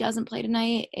think if he doesn't play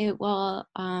tonight, it will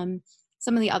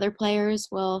some of the other players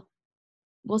will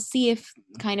see if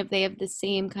kind of they have the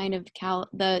same kind of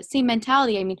the same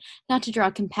mentality. I mean, not to draw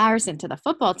a comparison to the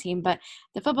football team, but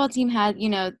the football team had,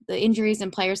 the injuries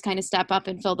and players kind of step up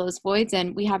and fill those voids,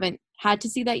 and we haven't had to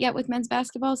see that yet with men's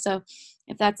basketball. So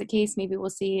if that's the case, maybe we'll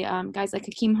see guys like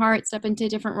Hakeem Hart step into a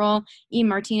different role, Ian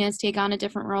Martinez take on a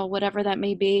different role, whatever that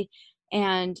may be.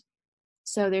 And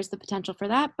So there's the potential for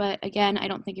that. But again, I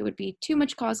don't think it would be too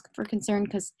much cause for concern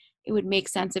because it would make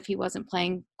sense if he wasn't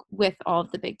playing with all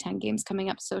of the Big Ten games coming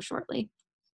up so shortly.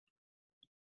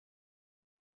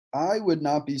 I would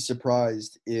not be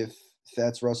surprised if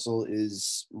Fats Russell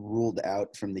is ruled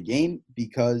out from the game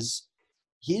because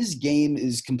his game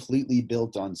is completely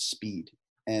built on speed.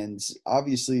 And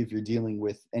obviously, if you're dealing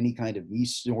with any kind of knee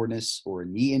soreness or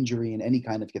knee injury in any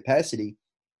kind of capacity,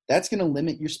 that's going to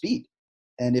limit your speed.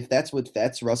 And if that's what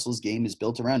Fats Russell's game is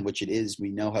built around, which it is,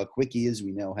 we know how quick he is.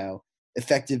 We know how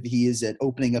effective he is at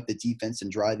opening up the defense and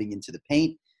driving into the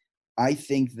paint. I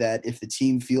think that if the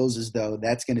team feels as though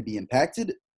that's going to be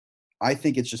impacted, I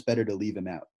think it's just better to leave him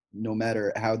out, no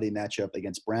matter how they match up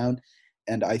against Brown.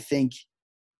 And I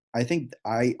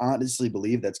honestly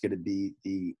believe that's going to be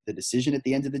the decision at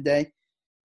the end of the day,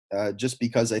 just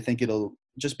because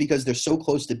they're so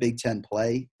close to Big Ten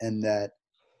play, and that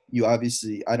you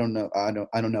obviously, I don't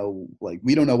know, like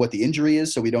we don't know what the injury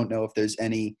is, so we don't know if there's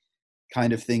any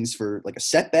kind of things for like a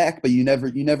setback, but you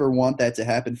never want that to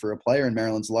happen for a player. And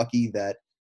Maryland's lucky that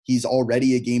he's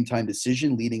already a game time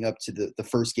decision leading up to the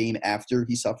first game after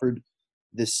he suffered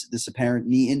this apparent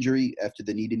knee injury after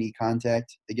the knee-to-knee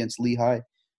contact against Lehigh.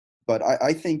 But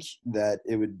I think that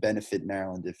it would benefit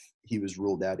Maryland if he was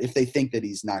ruled out, if they think that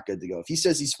he's not good to go. If he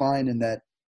says he's fine and that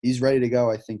he's ready to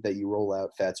go, I think that you roll out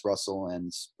Fats Russell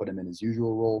and put him in his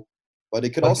usual role. But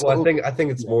it could also. Well, I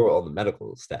think it's more on the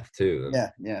medical staff too.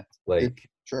 Yeah.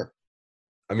 Sure.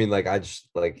 I mean, like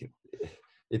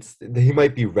he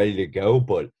might be ready to go,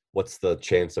 but what's the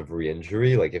chance of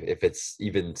re-injury? Like if it's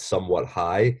even somewhat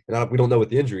high, and we don't know what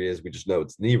the injury is, we just know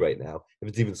it's knee right now. If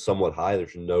it's even somewhat high,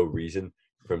 there's no reason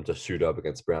for him to suit up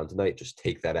against Brown tonight. Just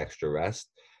take that extra rest.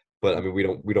 But I mean,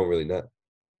 we don't really know.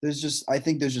 I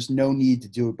think there's just no need to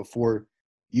do it before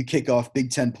you kick off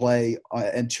Big Ten play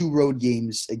and 2 road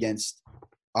games against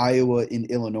Iowa and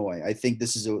Illinois. I think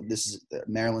this is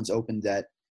Maryland's opened at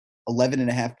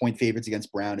 11.5-point favorites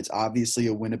against Brown. It's obviously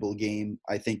a winnable game.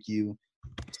 I think you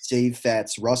save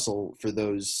Fats Russell for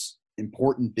those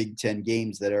important Big Ten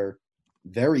games that are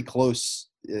very close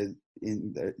in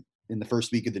the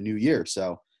first week of the new year.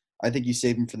 So I think you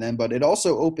save him for them. But it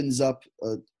also opens up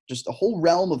just a whole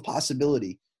realm of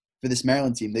possibility for this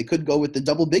Maryland team. They could go with the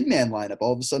double big man lineup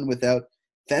all of a sudden without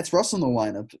Fats Russell in the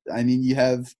lineup. I mean, you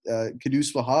have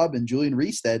Kudus Wahab and Julian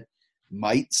Reese that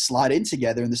might slot in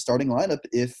together in the starting lineup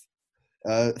if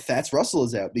Fats Russell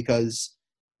is out, because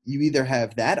you either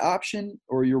have that option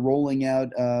or you're rolling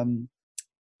out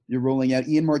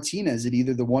Ian Martinez at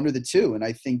either the 1 or the 2. And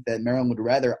I think that Maryland would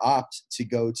rather opt to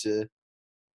go to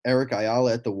Eric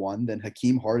Ayala at the 1 than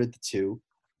Hakeem Hart at the 2,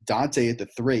 Dante at the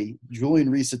 3, Julian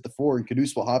Reese at the 4, and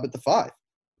Kudus Wahab at the 5.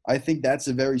 I think that's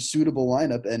a very suitable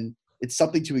lineup, and it's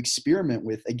something to experiment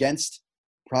with against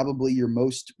probably your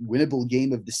most winnable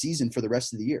game of the season for the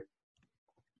rest of the year.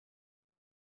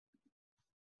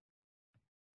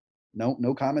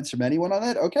 No comments from anyone on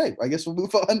that? Okay, I guess we'll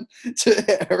move on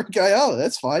to Eric Ayala.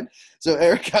 That's fine. So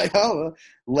Eric Ayala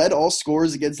led all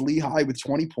scorers against Lehigh with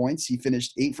 20 points. He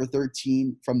finished 8 for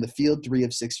 13 from the field, 3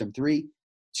 of 6 from 3,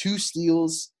 2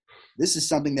 steals. This is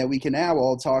something that we can now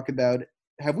all talk about.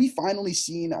 Have we finally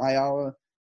seen Ayala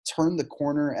turn the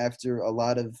corner after a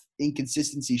lot of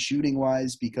inconsistency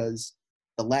shooting-wise? Because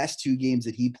the last 2 games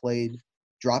that he played,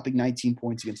 dropping 19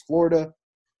 points against Florida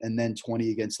and then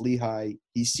 20 against Lehigh,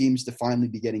 he seems to finally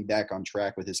be getting back on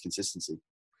track with his consistency.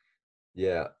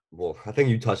 Yeah, well, I think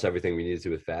you touched everything we needed to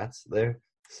with Fats there,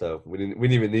 so we didn't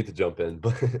even need to jump in.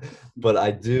 But I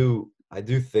do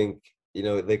think,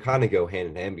 they kind of go hand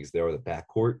in hand because they are the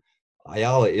backcourt.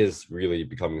 Ayala is really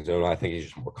becoming his own. I think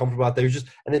he's just more comfortable out there.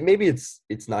 Maybe it's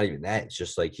not even that. It's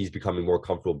just like he's becoming more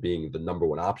comfortable being the number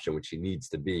 1 option, which he needs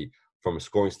to be from a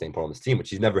scoring standpoint on this team,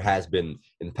 which he never has been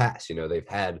in the past. They've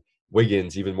had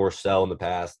Wiggins, even more Sell in the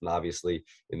past, and obviously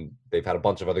they've had a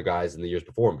bunch of other guys in the years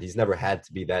before him. He's never had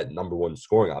to be that number 1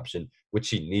 scoring option, which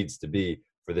he needs to be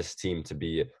for this team to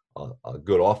be a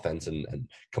good offense and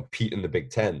compete in the Big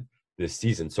Ten this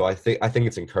season. So I think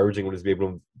it's encouraging what he's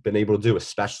been able to do,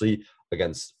 especially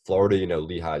against Florida.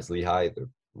 Lehigh. They're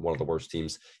one of the worst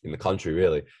teams in the country,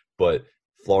 really. But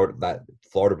that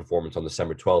Florida performance on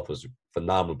December 12th was a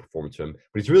phenomenal performance from him.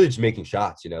 But he's really just making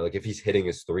shots, like if he's hitting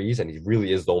his threes, and he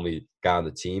really is the only guy on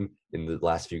the team in the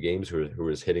last few games who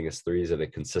is hitting his threes at a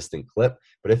consistent clip.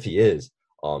 But if he is,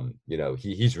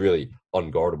 he's really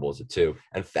unguardable as a 2.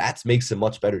 And Fats makes him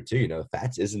much better too.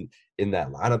 Fats isn't in that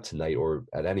lineup tonight or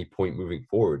at any point moving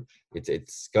forward.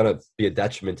 It's gonna be a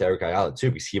detriment to Eric Ayala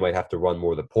too, because he might have to run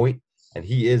more of the point, and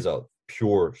he is a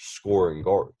pure scoring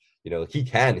guard. He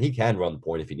can run the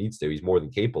point if he needs to. He's more than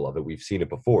capable of it. We've seen it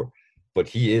before. but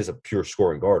he is a pure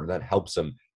scoring guard, and that helps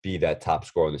him be that top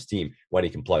scorer on this team when he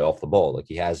can play off the ball like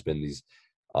he has been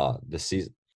this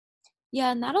season.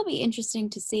 Yeah, and that'll be interesting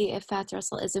to see if Fats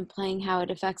Russell isn't playing, how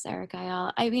it affects Eric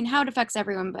Ayala. I mean, how it affects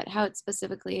everyone, but how it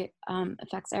specifically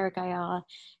affects Eric Ayala,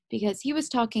 because he was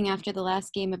talking after the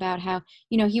last game about how,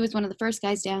 he was one of the first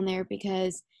guys down there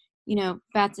because,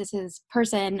 Fats is his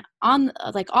person on,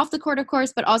 like, off the court, of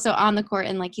course, but also on the court,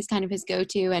 and like he's kind of his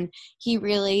go-to, and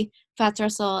Fats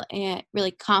Russell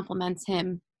really compliments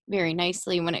him very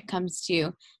nicely when it comes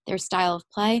to their style of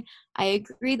play. I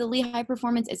agree the Lehigh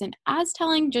performance isn't as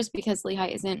telling just because Lehigh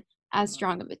isn't as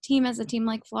strong of a team as a team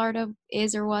like Florida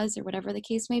is or was or whatever the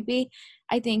case may be.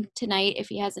 I think tonight, if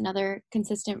he has another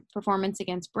consistent performance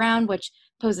against Brown, which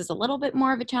poses a little bit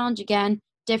more of a challenge, again,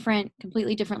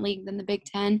 completely different league than the Big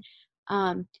Ten,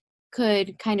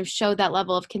 could kind of show that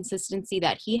level of consistency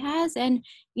that he has. And,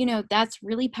 that's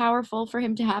really powerful for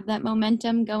him to have that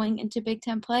momentum going into Big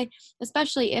Ten play,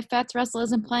 especially if Fats Russell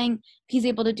isn't playing. If he's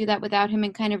able to do that without him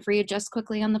and kind of readjust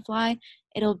quickly on the fly,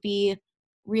 it'll be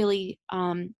really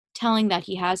telling that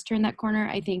he has turned that corner.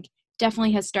 I think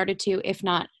definitely has started to, if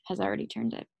not has already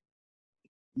turned it.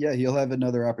 Yeah, he'll have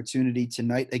another opportunity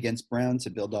tonight against Brown to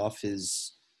build off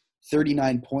his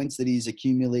 39 points that he's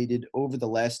accumulated over the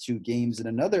last 2 games. And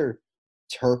another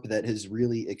Terp that has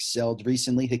really excelled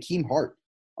recently, Hakeem Hart,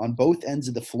 on both ends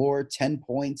of the floor, 10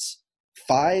 points,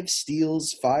 5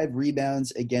 steals, 5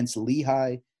 rebounds against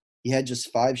Lehigh. He had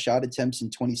just 5 shot attempts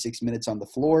in 26 minutes on the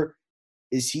floor.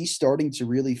 Is he starting to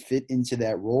really fit into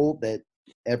that role that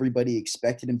everybody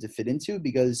expected him to fit into?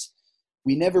 Because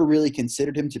we never really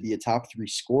considered him to be a top 3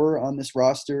 scorer on this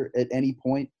roster at any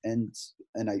point, and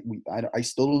I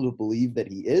still don't believe that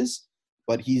he is,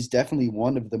 but he's definitely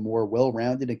one of the more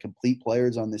well-rounded and complete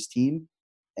players on this team,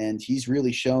 and he's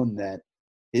really shown that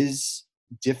his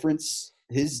difference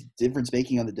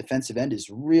making on the defensive end is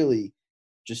really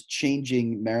just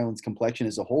changing Maryland's complexion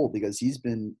as a whole, because he's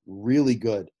been really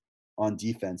good on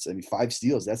defense. I mean, 5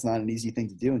 steals, that's not an easy thing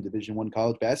to do in Division I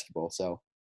college basketball. So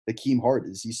Hakeem Hart,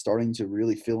 is he starting to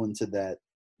really fill into that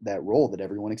role that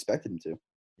everyone expected him to?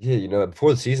 Yeah,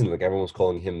 before the season, like everyone was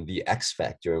calling him the X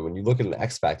Factor. And when you look at the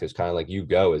X Factor, it's kind of like you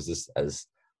go as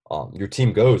your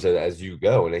team goes as you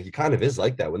go. And he kind of is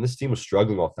like that. When this team was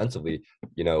struggling offensively,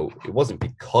 it wasn't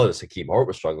because Hakeem Hart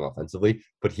was struggling offensively,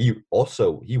 but he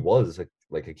was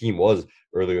like Hakeem was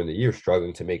earlier in the year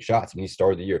struggling to make shots. I mean, he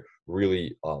started the year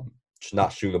really just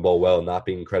not shooting the ball well, not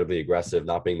being incredibly aggressive,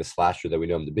 not being the slasher that we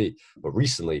know him to be. But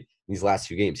recently, these last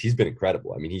few games, he's been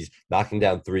incredible. I mean, he's knocking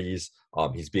down threes.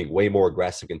 He's being way more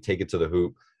aggressive, can take it to the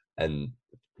hoop, and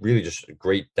really just a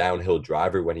great downhill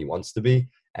driver when he wants to be,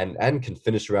 and can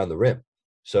finish around the rim.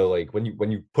 So, like, when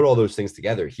you put all those things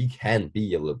together, he can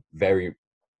be a very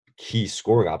key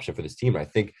scoring option for this team. And I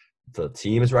think the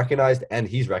team is recognized, and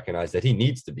he's recognized that he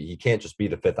needs to be. He can't just be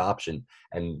the 5th option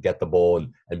and get the ball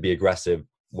and be aggressive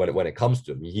when it comes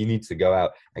to him. He needs to go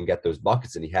out and get those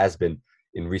buckets, and he has been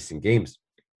in recent games.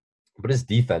 But his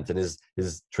defense and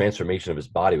his transformation of his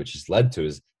body, which has led to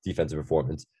his defensive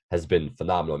performance, has been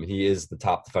phenomenal. I mean, he is the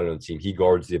top defender on the team. He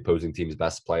guards the opposing team's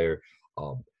best player.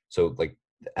 So, like,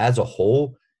 as a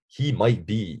whole, he might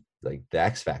be like the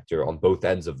X factor on both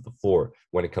ends of the floor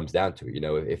when it comes down to it.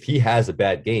 If he has a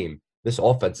bad game, this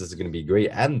offense is going to be great,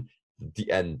 and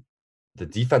the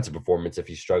defensive performance, if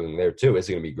he's struggling there too, is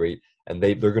going to be great, and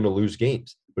they're going to lose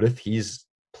games. But if he's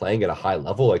playing at a high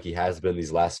level like he has been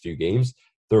these last few games,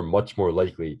 they're much more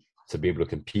likely to be able to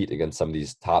compete against some of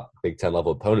these top Big Ten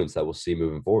level opponents that we'll see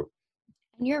moving forward.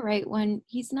 And you're right. When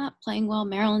he's not playing well,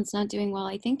 Maryland's not doing well.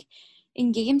 I think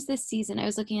in games this season, I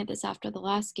was looking at this after the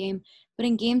last game, but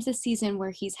in games this season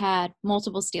where he's had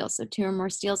multiple steals, so 2 or more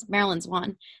steals, Maryland's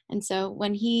won. And so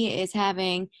when he is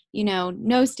having,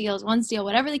 no steals, 1 steal,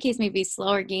 whatever the case may be,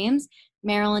 slower games,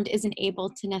 Maryland isn't able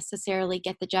to necessarily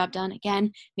get the job done.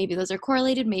 Again, maybe those are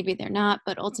correlated, maybe they're not,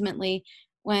 but ultimately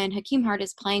when Hakeem Hart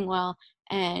is playing well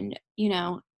and,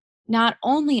 not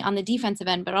only on the defensive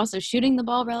end, but also shooting the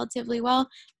ball relatively well,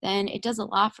 then it does a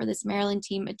lot for this Maryland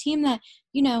team, a team that,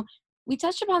 we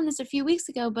touched upon this a few weeks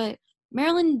ago, but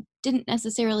Maryland didn't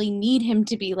necessarily need him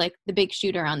to be like the big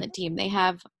shooter on the team. They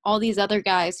have all these other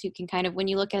guys who can kind of, when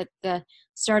you look at the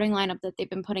starting lineup that they've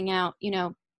been putting out,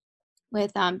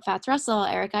 with Fats Russell,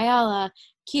 Eric Ayala,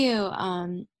 Q,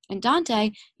 and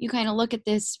Dante, you kind of look at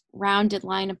this rounded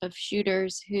lineup of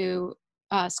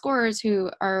scorers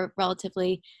who are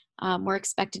relatively more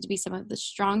expected to be some of the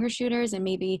stronger shooters, and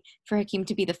maybe for Hakeem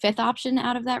to be the 5th option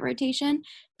out of that rotation.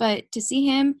 But to see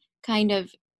him kind of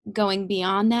going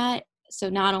beyond that, so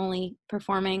not only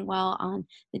performing well on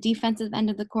the defensive end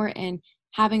of the court and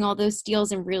having all those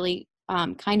steals and really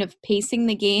kind of pacing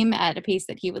the game at a pace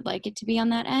that he would like it to be on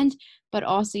that end, but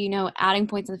also, adding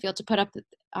points on the field to put up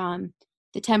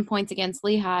the 10 points against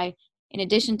Lehigh, in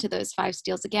addition to those 5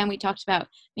 steals. Again, we talked about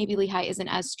maybe Lehigh isn't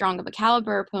as strong of a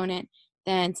caliber opponent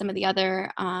than some of the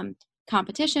other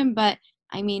competition, but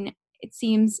I mean, it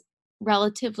seems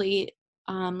relatively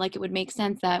like it would make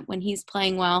sense that when he's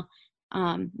playing well,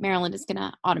 Maryland is going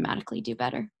to automatically do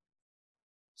better.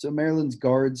 So Maryland's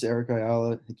guards, Eric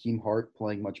Ayala, Hakeem Hart,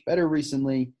 playing much better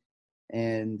recently.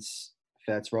 And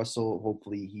Fats Russell,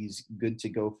 hopefully he's good to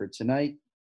go for tonight.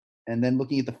 And then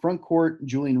looking at the front court,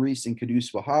 Julian Reese and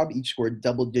Kudus Wahab each scored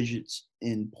double digits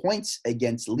in points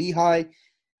against Lehigh.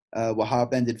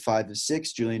 Wahab ended 5 of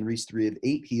 6, Julian Reese 3 of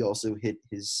 8. He also hit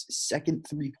his second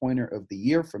three-pointer of the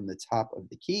year from the top of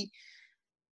the key.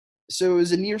 So it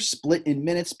was a near split in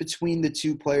minutes between the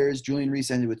two players. Julian Reese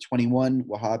ended with 21.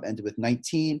 Wahab ended with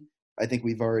 19. I think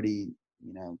we've already,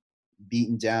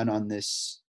 beaten down on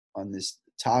this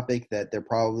topic that they're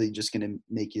probably just going to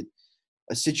make it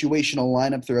a situational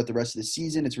lineup throughout the rest of the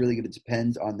season. It's really going to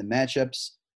depend on the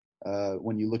matchups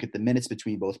when you look at the minutes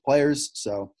between both players.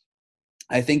 So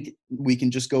I think we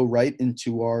can just go right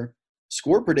into our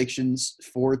score predictions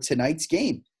for tonight's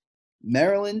game.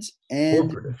 Maryland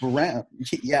and Brown.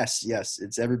 Yes,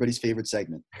 it's everybody's favorite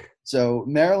segment. So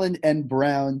Maryland and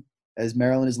Brown, as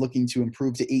Maryland is looking to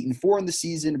improve to 8-4 in the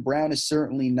season. Brown is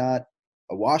certainly not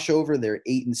a washover. They're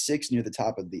 8-6 near the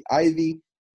top of the Ivy.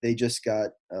 They just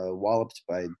got walloped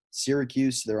by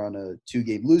Syracuse. They're on a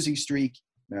 2-game losing streak.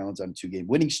 Maryland's on a 2-game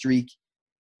winning streak.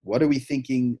 What are we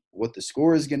thinking what the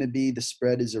score is going to be? The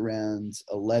spread is around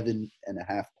 11.5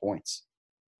 points.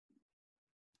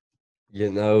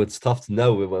 It's tough to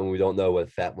know when we don't know when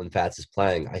Fats is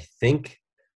playing. I think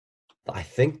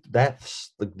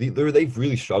that's they've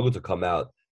really struggled to come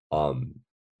out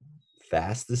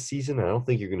fast this season. I don't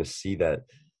think you're going to see that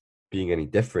being any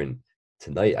different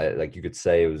tonight. Like you could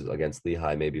say it was against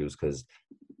Lehigh. Maybe it was because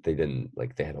they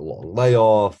had a long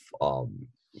layoff.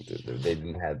 They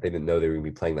didn't know they were going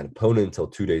to be playing that opponent until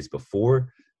 2 days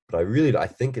before. But I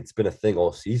think it's been a thing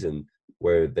all season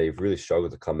where they've really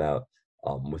struggled to come out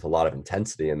with a lot of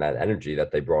intensity and that energy that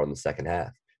they brought in the second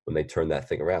half when they turned that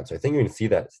thing around. So I think you're going to see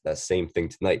that same thing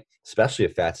tonight, especially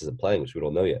if Fats isn't playing, which we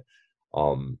don't know yet.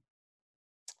 I'm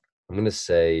going to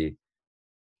say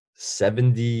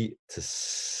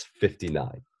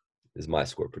 70-59 is my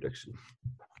score prediction.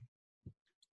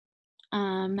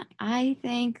 I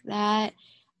think that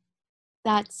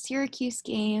Syracuse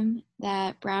game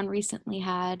that Brown recently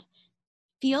had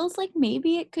feels like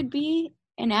maybe it could be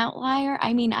an outlier.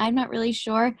 I mean, I'm not really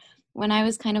sure. When I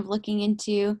was kind of looking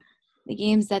into the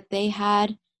games that they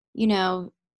had,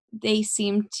 they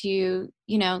seem to,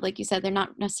 like you said, they're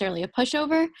not necessarily a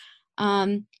pushover.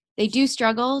 They do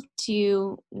struggle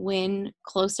to win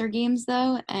closer games,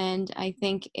 though. And I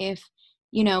think if,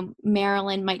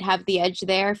 Maryland might have the edge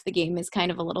there if the game is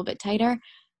kind of a little bit tighter.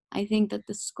 I think that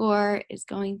the score is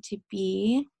going to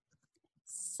be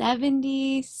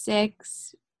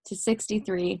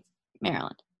 76-63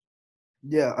 Maryland.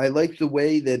 Yeah, I like the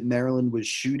way that Maryland was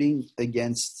shooting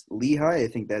against Lehigh. I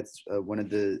think that's one of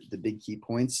the big key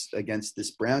points against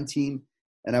this Brown team.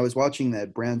 And I was watching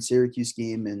that Brown-Syracuse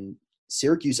game, and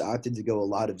Syracuse opted to go a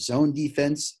lot of zone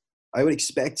defense. I would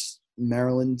expect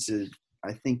Maryland to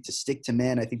stick to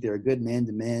man. I think they're a good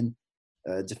man-to-man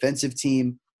defensive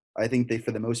team. I think they,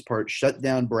 for the most part, shut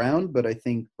down Brown, but I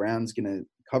think Brown's going to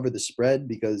cover the spread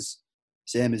because,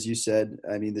 Sam, as you said,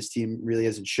 I mean, this team really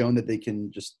hasn't shown that they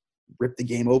can just rip the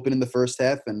game open in the first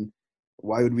half, and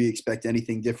why would we expect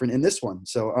anything different in this one?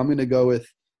 So I'm going to go with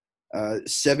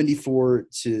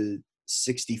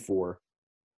 74-64,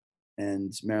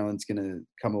 and Maryland's going to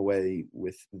come away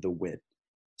with the win.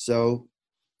 So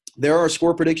there are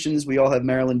score predictions. We all have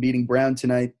Maryland beating Brown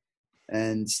tonight,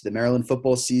 and the Maryland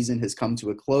football season has come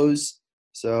to a close.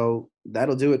 So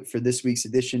that'll do it for this week's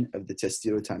edition of the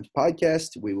Testudo Times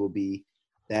Podcast. We will be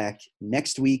back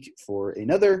next week for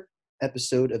another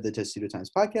episode of the Testudo Times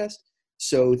Podcast.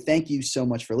 So thank you so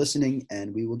much for listening,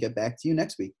 and we will get back to you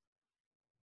next week.